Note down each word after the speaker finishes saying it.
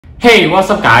Hey, what's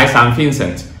up guys, I'm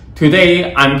Vincent.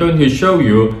 Today, I'm going to show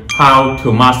you how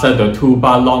to master the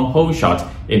 2-bar long pole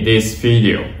shot in this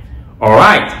video.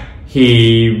 Alright,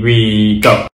 here we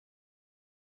go.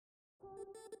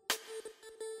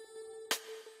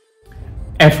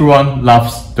 Everyone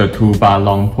loves the 2-bar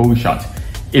long pole shot.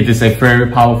 It is a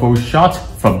very powerful shot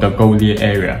from the goalie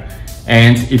area.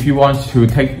 And if you want to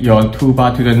take your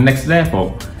 2-bar to the next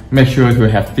level, make sure to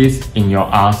have this in your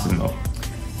arsenal.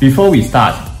 Before we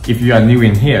start, if you are new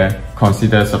in here,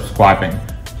 consider subscribing.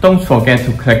 Don't forget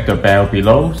to click the bell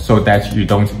below so that you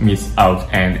don't miss out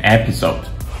an episode.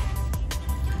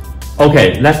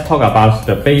 Okay, let's talk about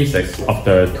the basics of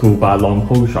the 2-bar long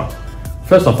pole shot.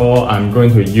 First of all, I'm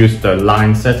going to use the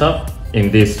line setup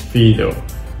in this video.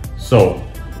 So,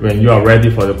 when you are ready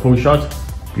for the pole shot,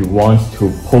 you want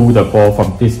to pull the ball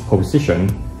from this position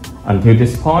until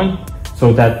this point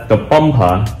so that the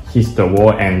bumper hits the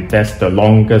wall, and that's the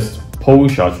longest pole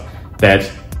shot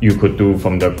that you could do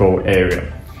from the goal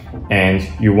area. And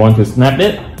you want to snap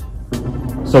it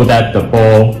so that the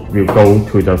ball will go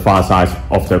to the far side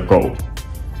of the goal.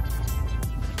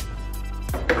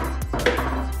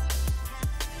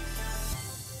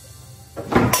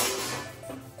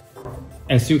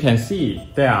 As you can see,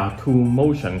 there are two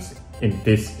motions in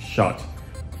this shot.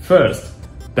 First,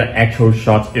 the actual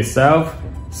shot itself.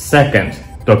 Second,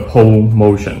 the pole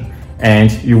motion.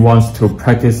 And you want to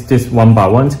practice this one by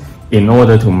one in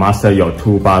order to master your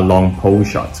 2-bar long pole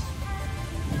shot.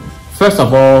 First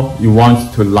of all, you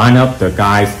want to line up the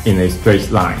guys in a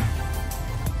straight line.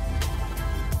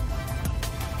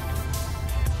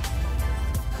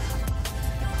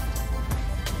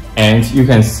 And you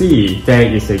can see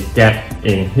there is a gap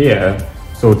in here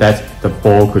so that the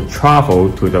ball could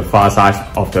travel to the far side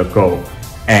of the goal.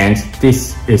 And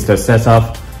this is the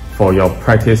setup for your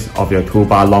practice of your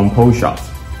 2-bar long pole shot.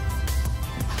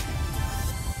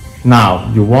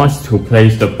 Now, you want to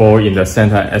place the ball in the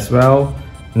center as well,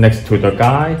 next to the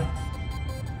guy.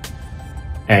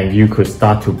 And you could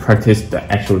start to practice the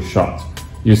actual shot.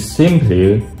 You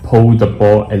simply pull the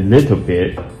ball a little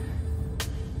bit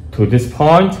to this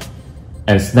point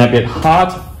and snap it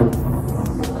hard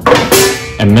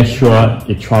and make sure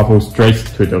it travels straight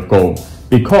to the goal,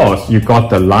 because you got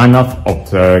the lineup of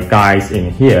the guys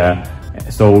in here,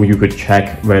 so you could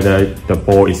check whether the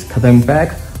ball is cutting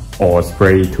back or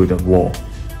spray to the wall.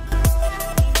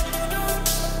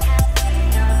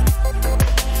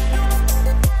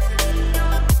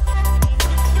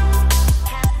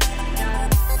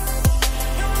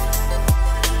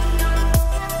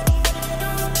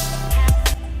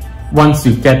 Once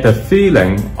you get the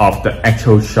feeling of the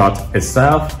actual shot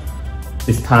itself,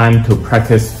 it's time to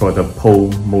practice for the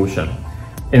pole motion.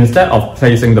 Instead of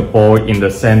placing the ball in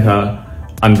the center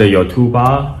under your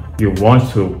 2-bar, you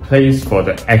want to place for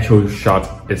the actual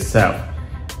shot itself.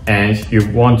 And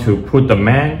you want to put the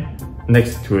man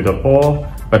next to the ball,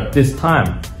 but this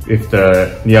time with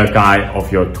the near guy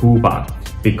of your 2-bar.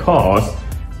 Because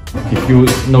if you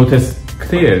notice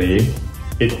clearly,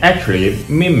 it actually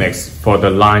mimics for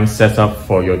the line setup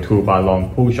for your 2-bar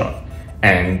long pole shot.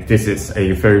 And this is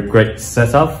a very great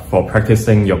setup for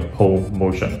practicing your pole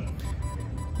motion.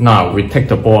 Now we take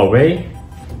the ball away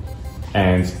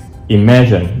and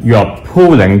imagine you are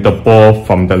pulling the ball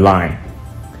from the line.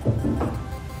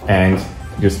 And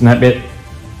you snap it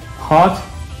hard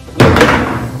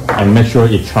and make sure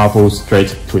it travels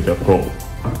straight to the goal.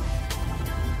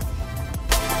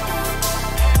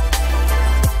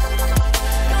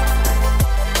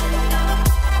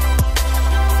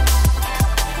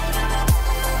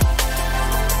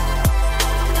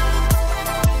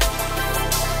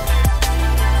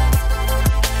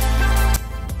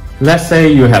 Let's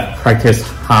say you have practiced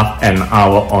half an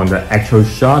hour on the actual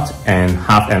shot and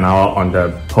half an hour on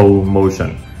the pole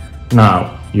motion.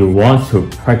 Now, you want to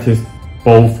practice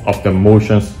both of the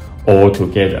motions all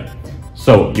together.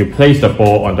 So, you place the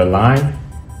ball on the line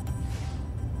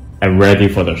and ready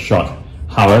for the shot.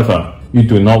 However, you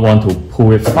do not want to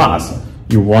pull it fast.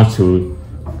 You want to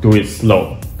do it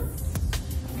slow.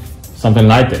 Something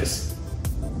like this.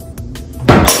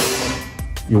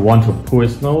 You want to pull it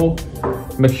slow.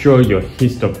 Make sure you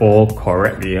hit the ball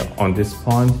correctly on this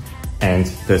point, and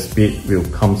the speed will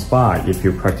come by if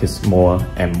you practice more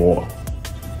and more.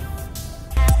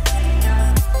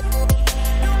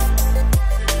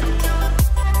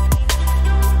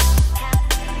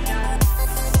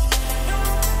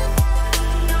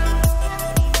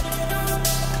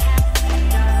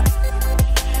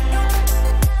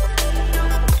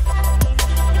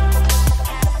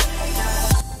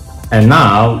 And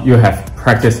now you have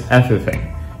practiced everything.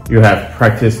 You have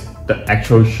practiced the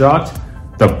actual shot,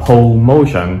 the pole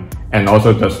motion, and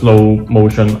also the slow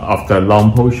motion of the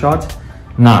long pole shot.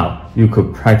 Now you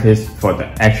could practice for the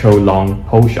actual long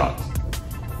pole shot.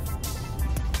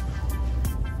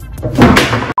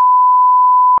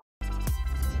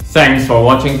 Thanks for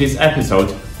watching this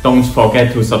episode. Don't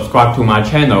forget to subscribe to my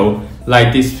channel,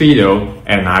 like this video,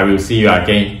 and I will see you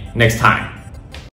again next time.